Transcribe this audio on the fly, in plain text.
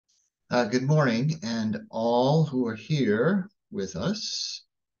Good morning, and all who are here with us.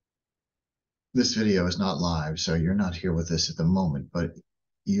 This video is not live, so you're not here with us at the moment, but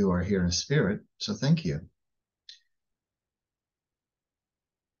you are here in spirit, so thank you.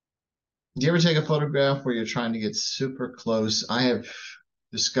 Do you ever take a photograph where you're trying to get super close? I have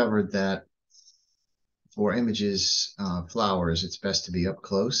discovered that for images, flowers, it's best to be up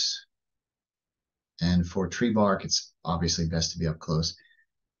close. And for tree bark, it's obviously best to be up close.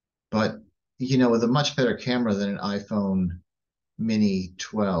 But, with a much better camera than an iPhone Mini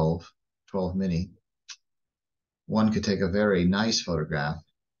 12 Mini, one could take a very nice photograph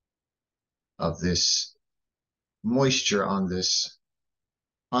of this moisture on this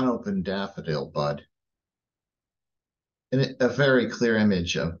unopened daffodil bud, and a very clear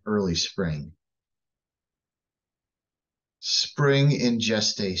image of early spring. Spring in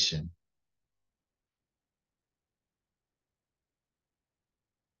gestation.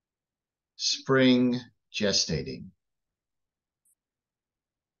 Spring gestating.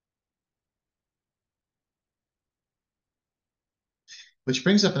 Which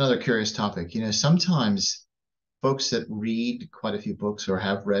brings up another curious topic. Sometimes folks that read quite a few books or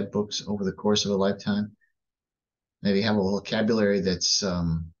have read books over the course of a lifetime maybe have a vocabulary that's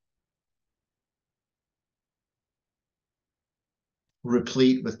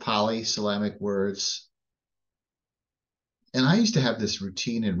replete with polysyllabic words. And I used to have this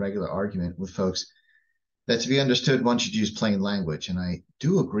routine and regular argument with folks that to be understood, one should use plain language. And I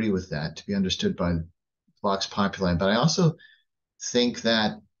do agree with that, to be understood by Vox Populi. But I also think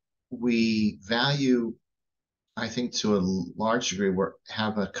that we value, I think to a large degree, we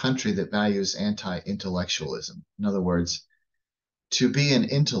have a country that values anti-intellectualism. In other words, to be an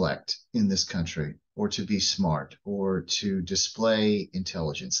intellect in this country, or to be smart, or to display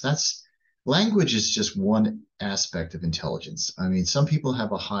intelligence, language is just one aspect of intelligence. I mean, some people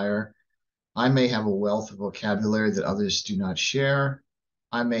have I may have a wealth of vocabulary that others do not share.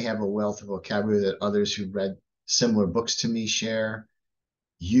 I may have a wealth of vocabulary that others who read similar books to me share.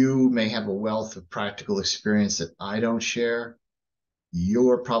 You may have a wealth of practical experience that I don't share.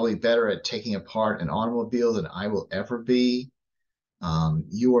 You're probably better at taking apart an automobile than I will ever be.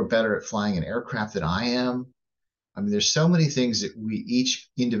 You are better at flying an aircraft than I am. I mean, there's so many things that each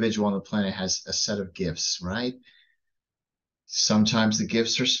individual on the planet has a set of gifts, right? Sometimes the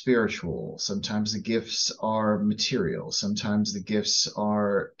gifts are spiritual. Sometimes the gifts are material. Sometimes the gifts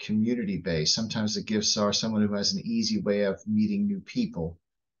are community-based. Sometimes the gifts are someone who has an easy way of meeting new people,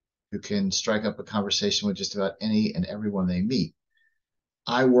 who can strike up a conversation with just about any and everyone they meet.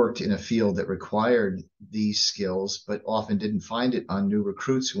 I worked in a field that required these skills, but often didn't find it on new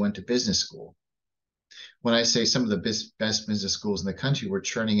recruits who went to business school. When I say some of the best business schools in the country were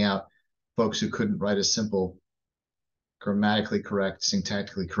churning out folks who couldn't write a simple grammatically correct,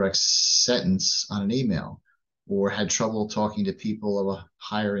 syntactically correct sentence on an email, or had trouble talking to people of a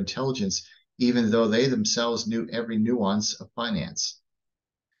higher intelligence, even though they themselves knew every nuance of finance.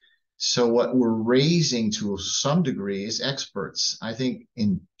 So what we're raising to some degree is experts. I think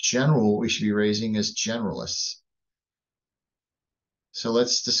in general, we should be raising as generalists. So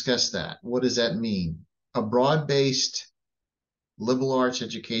let's discuss that. What does that mean? A broad-based liberal arts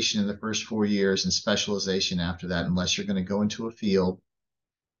education in the first 4 years and specialization after that, unless you're going to go into a field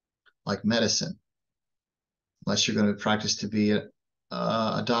like medicine, unless you're going to practice to be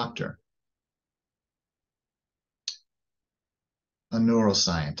a doctor, a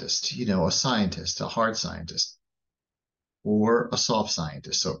neuroscientist, a scientist, a hard scientist, or a soft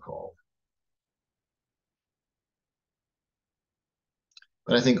scientist, so-called.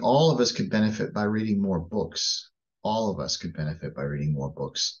 But I think all of us could benefit by reading more books. All of us could benefit by reading more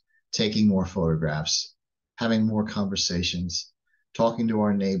books, taking more photographs, having more conversations, talking to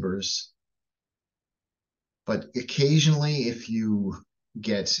our neighbors. But occasionally, if you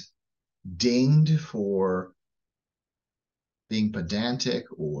get dinged for being pedantic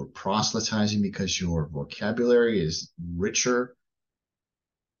or proselytizing because your vocabulary is richer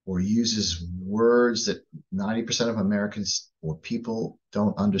or uses words that 90% of Americans or people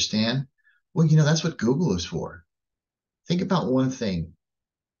don't understand, well, that's what Google is for. Think about one thing.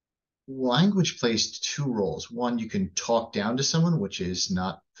 Language plays two roles. One, you can talk down to someone, which is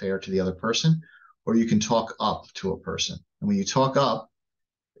not fair to the other person, or you can talk up to a person. And when you talk up,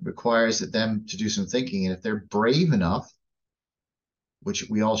 it requires them to do some thinking. And if they're brave enough, which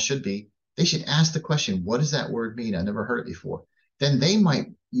we all should be, they should ask the question, what does that word mean? I never heard it before. Then they might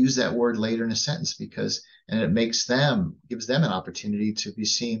use that word later in a sentence and it gives them an opportunity to be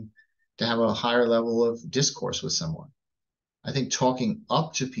seen to have a higher level of discourse with someone. I think talking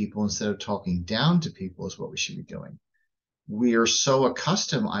up to people instead of talking down to people is what we should be doing. we are so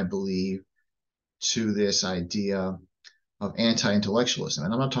accustomed, I believe, to this idea of anti-intellectualism.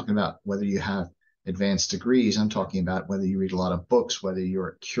 And I'm not talking about whether you have advanced degrees. I'm talking about whether you read a lot of books, whether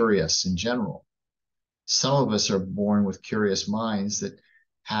you're curious in general. Some of us are born with curious minds that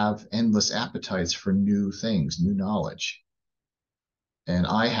have endless appetites for new things, new knowledge. And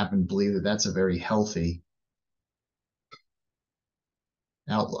I happen to believe that that's a very healthy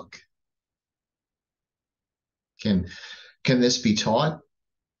outlook. Can this be taught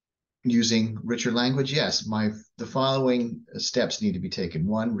using richer language? Yes. The following steps need to be taken.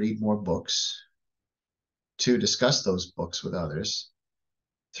 1, read more books. 2, discuss those books with others.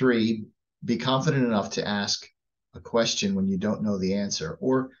 3, be confident enough to ask a question when you don't know the answer,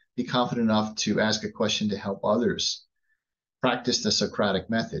 or be confident enough to ask a question to help others. Practice the Socratic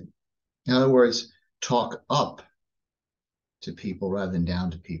method. In other words, talk up to people rather than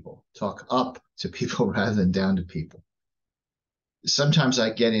down to people. Talk up to people rather than down to people. Sometimes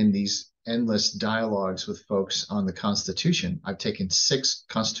I get in these endless dialogues with folks on the Constitution. I've taken 6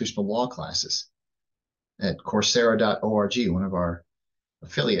 constitutional law classes at Coursera.org, one of our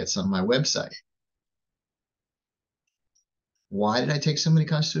affiliates on my website. Why did I take so many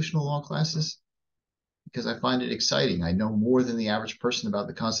constitutional law classes? Because I find it exciting. I know more than the average person about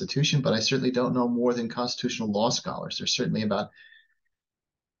the Constitution, but I certainly don't know more than constitutional law scholars. There's certainly about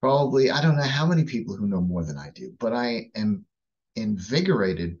probably, I don't know how many people who know more than I do, but I am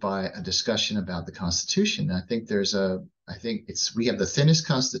invigorated by a discussion about the Constitution. I think we have the thinnest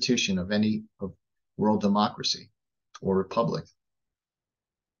Constitution of any world democracy or republic.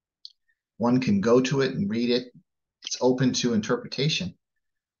 One can go to it and read it. It's open to interpretation.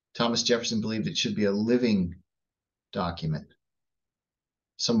 Thomas Jefferson believed it should be a living document.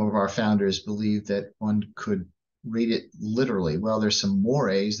 Some of our founders believed that one could read it literally. Well, there's some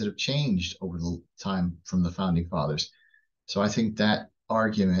mores that have changed over the time from the founding fathers. So I think that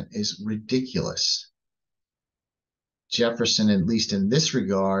argument is ridiculous. Jefferson, at least in this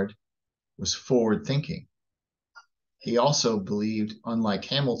regard, was forward thinking. He also believed, unlike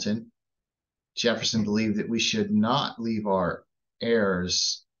Hamilton, Jefferson believed that we should not leave our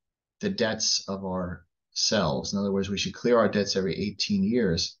heirs the debts of ourselves. In other words, we should clear our debts every 18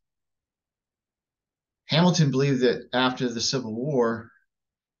 years. Hamilton believed that after the Civil War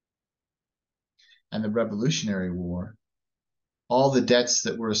and the Revolutionary War, all the debts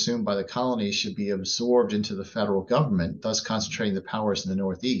that were assumed by the colonies should be absorbed into the federal government, thus concentrating the powers in the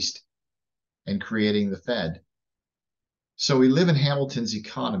Northeast and creating the Fed. So we live in Hamilton's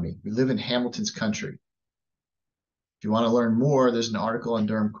economy. We live in Hamilton's country. If you want to learn more, there's an article on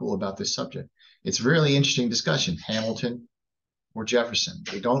Durham Cool about this subject. It's a really interesting discussion, Hamilton or Jefferson.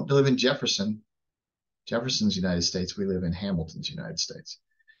 We don't live in Jefferson's United States. We live in Hamilton's United States.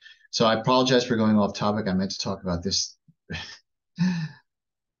 So I apologize for going off topic. I meant to talk about this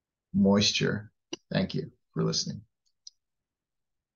moisture. Thank you for listening.